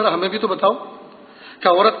حقوق ہے ذرا ہمیں بھی تو بتاؤ۔ کہ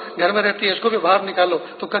عورت گھر میں رہتی ہے، اس کو بھی باہر نکالو،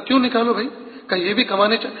 تو کہا کیوں نکالو بھائی؟ کہ یہ بھی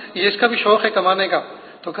کمانے یہ اس کا بھی شوق ہے کمانے کا،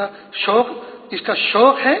 تو کہا شوق اس کا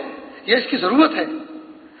شوق ہے یا اس کی ضرورت ہے؟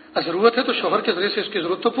 ضرورت ہے تو شوہر کے ذریعے سے اس کی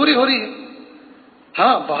ضرورت تو پوری ہو رہی ہے۔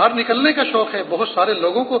 ہاں باہر نکلنے کا شوق ہے، بہت سارے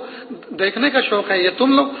لوگوں کو دیکھنے کا شوق ہے، یہ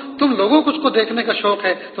تم لوگوں کو اس کو دیکھنے کا شوق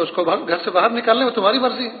ہے، تو اس کو گھر سے باہر نکالنے میں تمہاری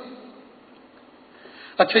مرضی ہے۔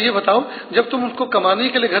 اچھا یہ بتاؤ جب تم اس کو کمانے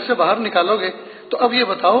کے لیے گھر سے باہر نکالو گے تو اب یہ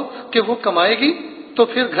بتاؤ کہ وہ کمائے گی تو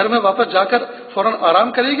پھر گھر میں واپس جا کر فوراً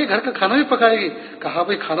آرام کرے گی، گھر کا کھانا بھی پکائے گی؟ کہا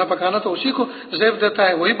بھائی کھانا پکانا تو اسی کو زیب دیتا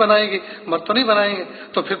ہے، وہی بنائے گی، مرد تو نہیں بنائیں گے۔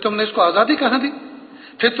 تو پھر تم نے اس کو آزادی کہاں دی؟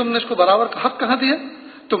 پھر تم نے اس کو برابر کا حق کہاں دیا؟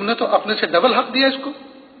 تم نے تو اپنے سے ڈبل حق دیا اس کو۔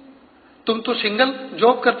 تم تو سنگل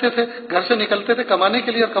جاب کرتے تھے، گھر سے نکلتے تھے کمانے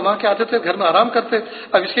کے لیے اور کما کے آتے تھے، گھر میں آرام کرتے،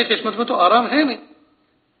 اب اس کی قسمت میں تو آرام ہے نہیں،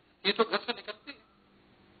 یہ تو گھر سے نکلتی ہے۔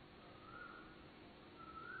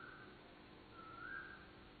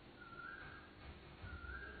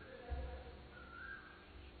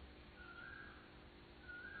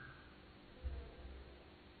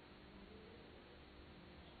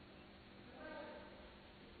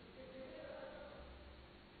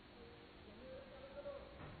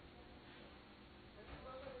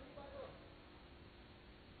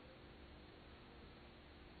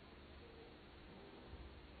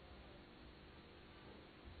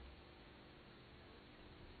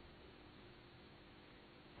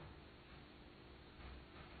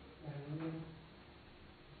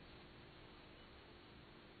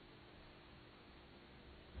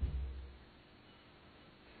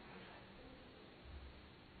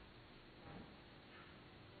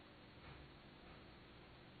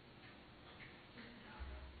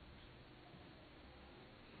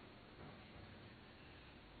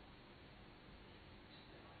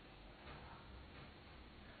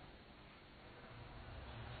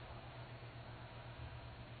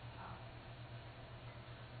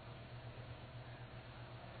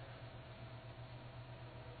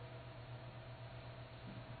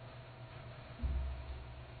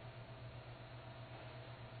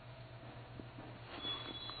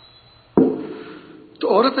 تو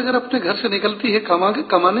عورت اگر اپنے گھر سے نکلتی ہے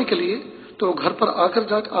کمانے کے لیے تو وہ گھر پر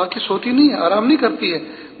آ کے سوتی نہیں ہے، آرام نہیں کرتی ہے،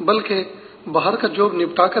 بلکہ باہر کا جاب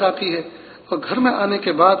نپٹا کر آتی ہے اور گھر میں آنے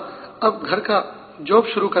کے بعد اب گھر کا جاب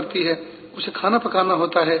شروع کرتی ہے۔ اسے کھانا پکانا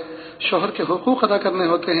ہوتا ہے، شوہر کے حقوق ادا کرنے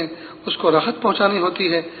ہوتے ہیں، اس کو راحت پہنچانی ہوتی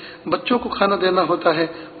ہے، بچوں کو کھانا دینا ہوتا ہے،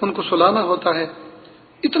 ان کو سلانا ہوتا ہے،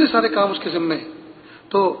 اتنے سارے کام اس کے ذمے ہیں۔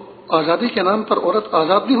 تو آزادی کے نام پر عورت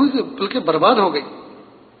آزاد نہیں ہوئی بلکہ برباد ہو گئی۔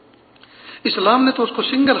 اسلام نے تو اس کو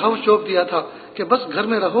سنگل ہاؤس جاب دیا تھا کہ بس گھر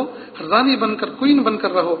میں رہو، رانی بن کر، کوئین بن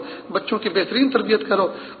کر رہو، بچوں کی بہترین تربیت کرو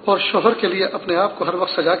اور شوہر کے لیے اپنے آپ کو ہر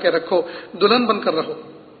وقت سجا کے رکھو، دلہن بن کر رہو۔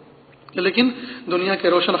 لیکن دنیا کے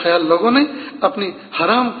روشن خیال لوگوں نے اپنی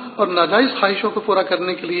حرام اور ناجائز خواہشوں کو پورا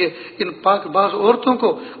کرنے کے لیے ان پاک باز عورتوں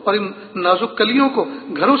کو اور ان نازک کلیوں کو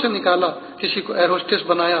گھروں سے نکالا، کسی کو ایئر ہوسٹس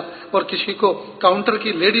بنایا اور کسی کو کاؤنٹر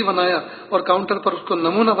کی لیڈی بنایا اور کاؤنٹر پر اس کو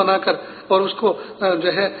نمونہ بنا کر اور اس کو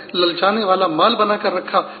جو ہے للچانے والا مال بنا کر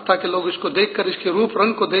رکھا تاکہ لوگ اس کو دیکھ کر، اس کے روپ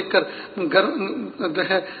رنگ کو دیکھ کر گھر جو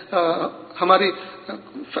ہے ہماری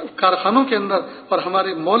کارخانوں کے اندر اور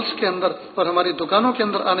ہمارے مالز کے اندر اور ہماری دکانوں کے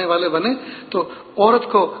اندر آنے والے بنے۔ تو عورت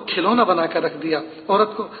کو کھلونا بنا کر رکھ دیا،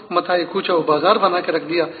 عورت کو متاع کوچہ و بازار بنا کے رکھ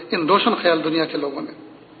دیا ان روشن خیال دنیا کے لوگوں نے۔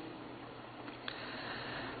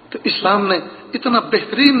 تو اسلام نے اتنا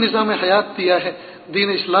بہترین نظام حیات دیا ہے، دین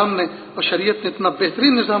اسلام نے اور شریعت نے اتنا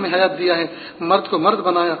بہترین نظام حیات دیا ہے، مرد کو مرد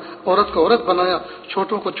بنایا، عورت کو عورت بنایا،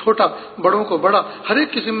 چھوٹوں کو چھوٹا، بڑوں کو بڑا، ہر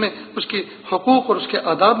ایک قسم میں اس کی حقوق اور اس کے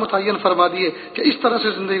آداب متعین فرما دیے کہ اس طرح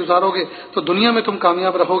سے زندگی گزارو گے تو دنیا میں تم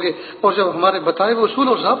کامیاب رہو گے، اور جب ہمارے بتائے ہوئے اصول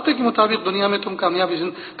اور ضابطے کے مطابق دنیا میں تم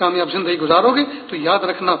کامیاب زندگی گزارو گے تو یاد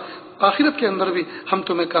رکھنا آخرت کے اندر بھی ہم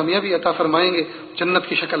تمہیں کامیابی عطا فرمائیں گے جنت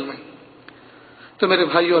کی شکل میں۔ تو میرے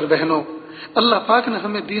بھائیوں اور بہنوں، اللہ پاک نے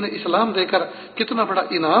ہمیں دین اسلام دے کر کتنا بڑا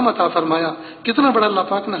انعام عطا فرمایا، کتنا بڑا اللہ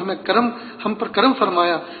پاک نے ہم پر کرم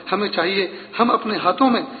فرمایا۔ ہمیں چاہیے ہم اپنے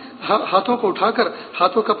ہاتھوں کو اٹھا کر،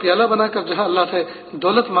 ہاتھوں کا پیالہ بنا کر جہاں اللہ سے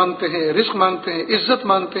دولت مانگتے ہیں، رزق مانگتے ہیں، عزت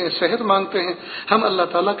مانگتے ہیں، صحت مانگتے ہیں، ہم اللہ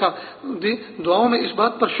تعالیٰ کا دعاؤں میں اس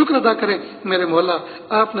بات پر شکر ادا کریں، میرے مولا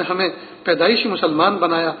آپ نے ہمیں پیدائشی مسلمان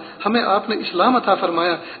بنایا، ہمیں آپ نے اسلام عطا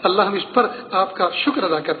فرمایا، اللہ ہم اس پر آپ کا شکر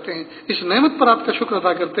ادا کرتے ہیں، اس نعمت پر آپ کا شکر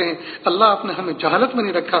ادا کرتے ہیں۔ اللہ آپ نے ہمیں جہالت میں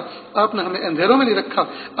نہیں رکھا، آپ نے ہمیں اندھیروں میں نہیں رکھا،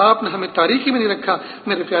 آپ نے ہمیں تاریکی میں نہیں رکھا،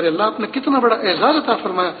 میرے پیارے اللہ آپ نے کتنا بڑا اعزاز عطا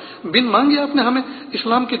فرمایا، بن مانگے آپ نے ہمیں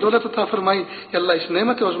اسلام کی دولت عطا فرمائی۔ یا اللہ اس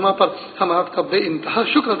نعمت عظمیٰ پر ہم آپ کا بے انتہا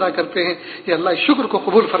شکر ادا کرتے ہیں، یا اللہ اس شکر کو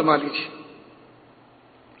قبول فرما لیجیے۔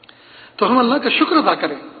 تو ہم اللہ کا شکر ادا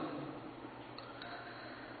کریں۔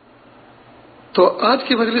 تو آج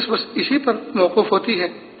کی مجلس بس اسی پر موقوف ہوتی ہے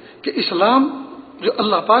کہ اسلام جو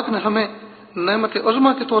اللہ پاک نے ہمیں نعمت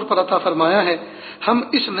عظمیٰ کے طور پر عطا فرمایا ہے، ہم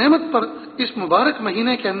اس نعمت پر اس مبارک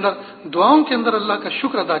مہینے کے اندر دعاؤں کے اندر اللہ کا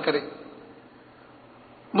شکر ادا کریں،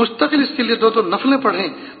 مستقل اس کے لیے 2 نفلیں پڑھیں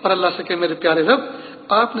اور اللہ سے کہ میرے پیارے رب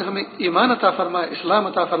آپ نے ہمیں ایمان عطا فرمایا، اسلام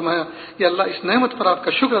عطا فرمایا، یا اللہ اس نعمت پر آپ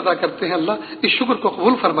کا شکر ادا کرتے ہیں، اللہ اس شکر کو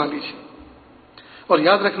قبول فرما لیجیے۔ اور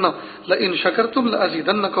یاد رکھنا لئن شکرتم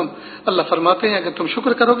لازیدنکم، اللہ فرماتے ہیں اگر تم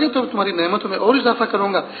شکر کرو گے تو تمہاری نعمتوں میں اور اضافہ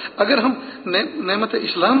کروں گا۔ اگر ہم نعمت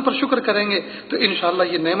اسلام پر شکر کریں گے تو انشاءاللہ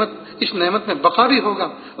یہ نعمت، اس نعمت میں بقا بھی ہوگا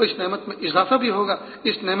اور اس نعمت میں اضافہ بھی ہوگا،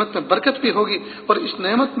 اس نعمت میں برکت بھی ہوگی، اور اس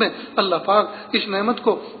نعمت میں اللہ پاک اس نعمت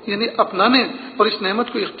کو یعنی اپنانے اور اس نعمت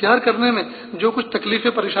کو اختیار کرنے میں جو کچھ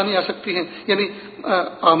تکلیفیں پریشانی آ سکتی ہیں، یعنی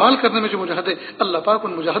اعمال کرنے میں جو مجاہدے، اللہ پاک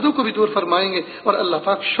ان مجاہدوں کو بھی دور فرمائیں گے اور اللہ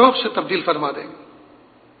پاک شوق سے تبدیل فرما دیں گے۔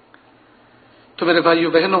 تو میرے بھائیو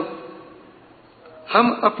بہنوں، ہم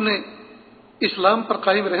اپنے اسلام پر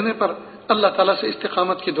قائم رہنے پر اللہ تعالیٰ سے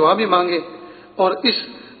استقامت کی دعا بھی مانگیں اور اس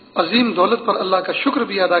عظیم دولت پر اللہ کا شکر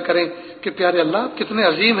بھی ادا کریں کہ پیارے اللہ آپ کتنے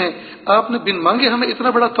عظیم ہیں، آپ نے بن مانگے ہمیں اتنا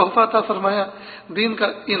بڑا تحفہ عطا فرمایا، دین کا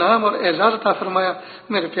انعام اور اعزاز عطا فرمایا۔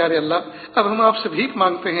 میرے پیارے اللہ اب ہم آپ سے بھیک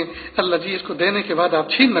مانگتے ہیں، اللہ جی اس کو دینے کے بعد آپ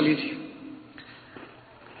چھین نہ لیجیے۔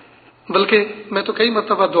 بلکہ میں تو کئی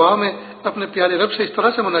مرتبہ دعا میں اپنے پیارے رب سے اس طرح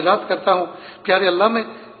سے مناجات کرتا ہوں، پیارے اللہ میں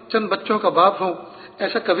چند بچوں کا باپ ہوں،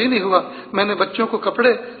 ایسا کبھی نہیں ہوا میں نے بچوں کو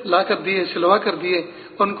کپڑے لا کر دیے، سلوا کر دیے،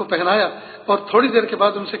 ان کو پہنایا اور تھوڑی دیر کے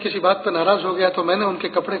بعد ان سے کسی بات پہ ناراض ہو گیا تو میں نے ان کے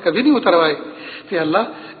کپڑے کبھی نہیں اتروائے۔ کہ اللہ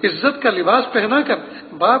عزت کا لباس پہنا کر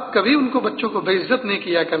باپ کبھی ان کو بچوں کو بے عزت نہیں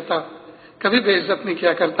کیا کرتا، کبھی بے عزت نہیں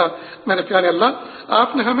کیا کرتا۔ میرے پیارے اللہ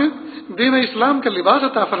آپ نے ہمیں دین اسلام کا لباس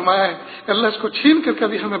عطا فرمایا ہے، اللہ اس کو چھین کر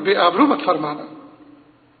کبھی ہمیں بے آبرو مت فرمانا،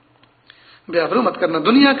 بے آبرو مت کرنا۔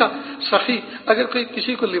 دنیا کا سخی اگر کوئی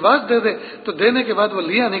کسی کو لباس دے دے تو دینے کے بعد وہ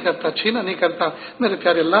لیا نہیں کرتا، چھینا نہیں کرتا۔ میرے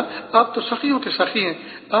پیارے اللہ آپ تو سخیوں کے سخی ہیں،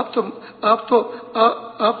 آپ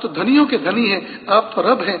تو دھنیوں کے دھنی ہیں، آپ تو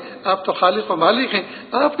رب ہیں، آپ تو خالق و مالک ہیں۔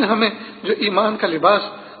 آپ نے ہمیں جو ایمان کا لباس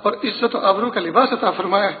اور عزت و آبرو کا لباس عطا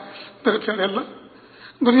فرمایا ہے، میرے پیارے اللہ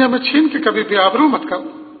دنیا میں چھین کے کبھی بے آبرو مت کرو۔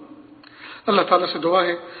 اللہ تعالیٰ سے دعا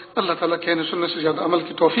ہے اللہ تعالیٰ کہنے سننے سے زیادہ عمل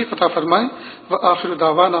کی توفیق عطا فرمائے۔ وآخر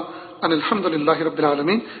دعوانا ان الحمد للہ رب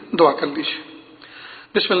العالمین۔ دعا کر لیجیے۔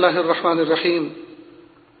 بسم اللہ الرحمن الرحیم۔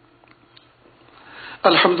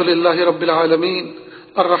 الحمد للہ رب العالمین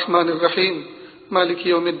الرحمن الرحیم مالک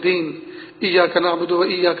یوم الدین ایاک نعبد و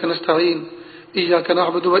ایاک نستعین ایاک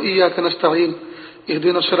نعبد و ایاک نستعین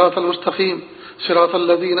اهدنا الصراط المستقیم صراط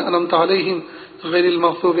الذین انعمت علیہم غیر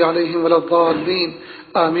المغضوب علیہم ولا الضالین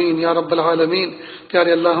آمین یا رب العالمین۔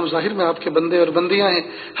 پیارے اللہ ہم ظاہر میں آپ کے بندے اور بندیاں ہیں،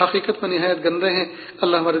 حقیقت میں نہایت گندے ہیں،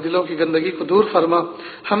 اللہ ہمارے دلوں کی گندگی کو دور فرما،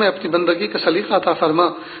 ہمیں اپنی بندگی کا سلیقہ عطا فرما،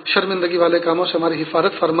 شرمندگی والے کاموں سے ہماری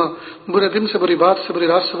حفاظت فرما، برے دن سے، بری بات سے، بری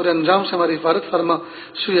رات سے، برے انجام سے ہماری حفاظت فرما،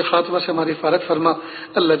 سوء خاتمہ سے ہماری حفاظت فرما۔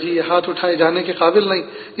 اللہ جی یہ ہاتھ اٹھائے جانے کے قابل نہیں،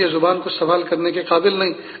 یہ زبان کو سوال کرنے کے قابل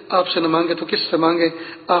نہیں، آپ سے نہ مانگے تو کس سے مانگے،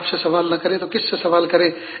 آپ سے سوال نہ کرے تو کس سے سوال کرے۔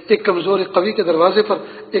 ایک کمزور ایک قوی کے دروازے پر،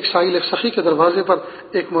 ایک سائل ایک سخی کے دروازے پر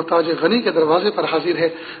ایک محتاج غنی کے دروازے پر حاضر ہے۔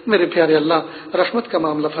 میرے پیارے اللہ رحمت کا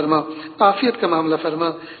معاملہ فرما، عافیت کا معاملہ فرما۔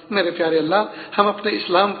 میرے پیارے اللہ ہم اپنے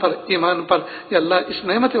اسلام پر، ایمان پر، یا اللہ اس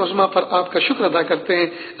نعمت عظمیٰ پر آپ کا شکر ادا کرتے ہیں۔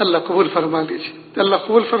 اللہ قبول فرما لیجیے، اللہ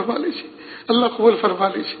قبول فرما لیجیے، اللہ قبول فرما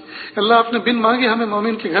لیجیے۔ اللہ آپ نے بن مانگے ہمیں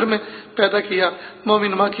مومن کے گھر میں پیدا کیا،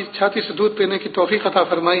 مومن ماں کی چھاتی سے دودھ پینے کی توفیق عطا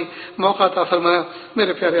فرمائی، موقع عطا فرمایا۔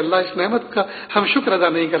 میرے پیارے اللہ اس نعمت کا ہم شکر ادا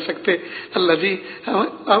نہیں کر سکتے۔ اللہ جی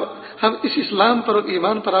ہم اس اسلام پر اور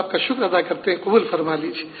ایمان پر آپ کا شکر ادا کرتے ہیں، قبول فرما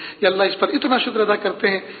لیجیے۔ یا اللہ اس پر اتنا شکر ادا کرتے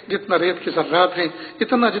ہیں جتنا ریت کے ذرات ہیں،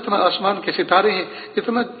 جتنا آسمان کے ستارے ہیں،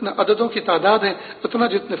 جتنا عددوں کی تعداد ہے، اتنا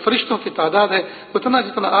جتنے فرشتوں کی تعداد ہے،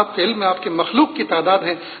 جتنا آپ کے علم میں آپ کے مخلوق کی تعداد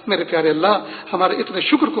ہے۔ میرے پیارے اللہ ہمارے اتنے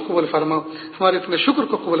شکر کو قبول فرماؤ، ہمارے اتنے شکر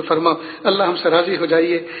کو قبول فرماؤ۔ اللہ ہم سے راضی ہو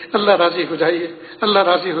جائیے، اللہ راضی ہو جائیے، اللہ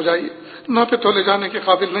راضی ہو جائیے۔ ناپے تولے جانے کے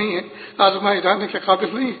قابل نہیں ہے، آزمائے جانے کے قابل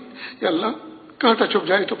نہیں ہے۔ یا اللہ کانٹا چبھ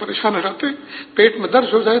جائے تو پریشان ہو جاتے ہیں، پیٹ میں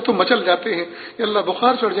درد ہو جائے تو مچل جاتے ہیں، یا اللہ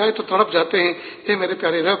بخار چڑھ جائے تو تڑپ جاتے ہیں۔ اے میرے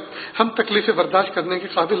پیارے رب ہم تکلیفیں برداشت کرنے کے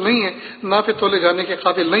قابل نہیں ہیں، ناپے تولے جانے کے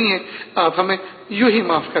قابل نہیں ہیں۔ آپ ہمیں یوں ہی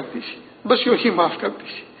معاف کر دیجیے، بس یوں ہی معاف کر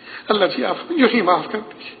دیجیے۔ اللہ جی آپ یوں ہی معاف کر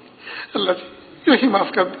دیجیے، اللہ جی یوں ہی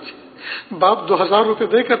معاف کر دیجیے۔ باپ 2000 روپے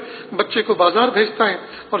دے کر بچے کو بازار بھیجتا ہے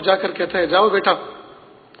اور جا کر کہتا ہے جاؤ بیٹا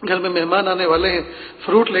گھر میں مہمان آنے والے ہیں،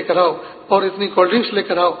 فروٹ لے کر آؤ اور اتنی کولڈ ڈرنکس لے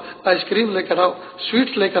کر آؤ، آئس کریم لے کر آؤ،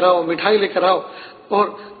 سویٹس لے کر آؤ، مٹھائی لے کر آؤ۔ اور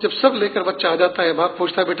جب سب لے کر بچہ آ جاتا ہے باپ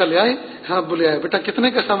پوچھتا ہے بیٹا لے آئے؟ ہاں ابو لے آئے۔ بیٹا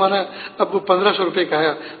کتنے کا سامان ہے؟ ابو 1500 روپے کا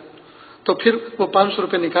آیا۔ تو پھر وہ 500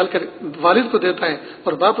 روپے نکال کر والد کو دیتا ہے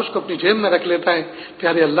اور باپ اس کو اپنی جیب میں رکھ لیتا ہے۔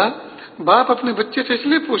 پیارے اللہ باپ اپنے بچے سے اس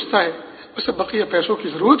لیے پوچھتا ہے اسے بقیہ پیسوں کی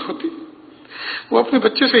ضرورت ہوتی ہے، وہ اپنے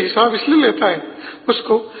بچے سے حساب اس لیے لیتا ہے اس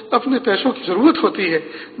کو اپنے پیسوں کی ضرورت ہوتی ہے،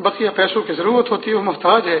 بقیہ پیسوں کی ضرورت ہوتی ہے، وہ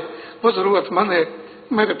محتاج ہے، وہ ضرورت مند ہے۔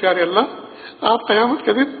 میرے پیارے اللہ آپ قیامت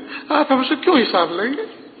کے دن آپ ہم سے کیوں حساب لیں گے؟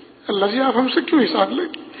 اللہ جی آپ ہم سے کیوں حساب لیں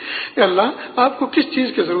گے؟ اے اللہ آپ کو کس چیز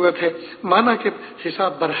کی ضرورت ہے؟ مانا کہ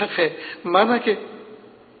حساب برحق ہے، مانا کہ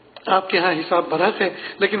آپ کے ہاں حساب برحق ہے،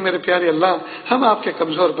 لیکن میرے پیارے اللہ ہم آپ کے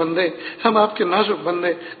کمزور بندے، ہم آپ کے نازک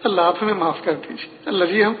بندے، اللہ آپ ہمیں معاف کر دیجیے۔ اللہ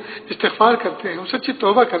جی ہم استغفار کرتے ہیں، ہم سچی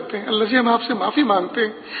توبہ کرتے ہیں، اللہ جی ہم آپ سے معافی مانگتے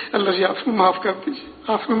ہیں، اللہ جی آپ ہمیں معاف کر دیجیے،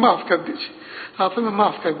 آپ ہمیں معاف کر دیجیے، آپ ہمیں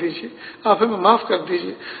معاف کر دیجیے، آپ ہمیں معاف کر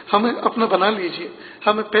دیجیے، ہمیں اپنا بنا لیجیے،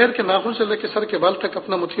 ہمیں پیر کے ناخن سے لے کے سر کے بال تک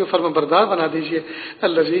اپنا مطیع و فرما بردار بنا دیجیے۔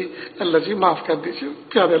 اللہ جی معاف کر دیجیے،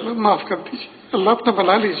 پیارے اللہ معاف کر دیجیے، اللہ اپنا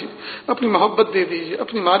بنا لیجیے، اپنی محبت دے دیجیے،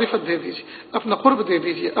 اپنی معرفت دے دیجیے، اپنا قرب دے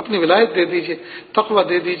دیجیے، اپنی ولایت دے دیجیے، تقوی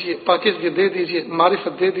دے دیجیے، پاکیزگی دے دیجیے،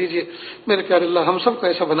 معرفت دے دیجیے۔ میرے پیارے اللہ ہم سب کو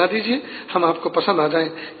ایسا بنا دیجیے ہم آپ کو پسند آ جائیں۔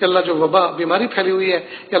 یا اللہ جو وبا بیماری پھیلی ہوئی ہے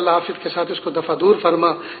یا اللہ عافیت کے ساتھ اس کو دفع دور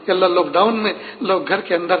فرما۔ یا اللہ لاک ڈاؤن میں لوگ گھر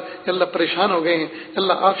کے اندر یا اللہ پریشان ہو گئے ہیں، یا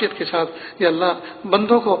اللہ عافیت کے ساتھ یا اللہ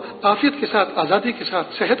بندوں کو عافیت کے ساتھ، آزادی کے ساتھ،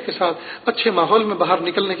 صحت کے ساتھ اچھے ماحول میں باہر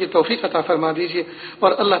نکلنے کی توفیق عطا فرما دیجیے۔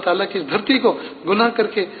 اور اللہ تعالیٰ کی اس دھرتی کو گناہ کر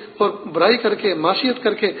کے اور برائی کر کے معصیت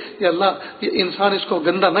کر کے یا اللہ یہ انسان اس کو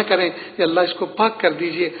گندا نہ کریں، یا اللہ اس کو پاک کر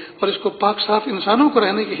دیجیے اور اس کو پاک صاف انسانوں کو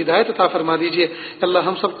رہنے کی ہدایت عطا فرما دیجیے۔ اللہ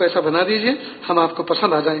ہم سب کو ایسا بنا دیجیے ہم آپ کو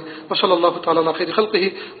پسند آ جائیں۔ وصلی اللہ تعالی علی خیر خلقہ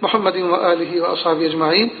محمد و آلہ و اصحابہ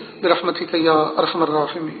اجمعین برحمتک یا ارحم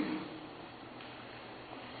الراحمین۔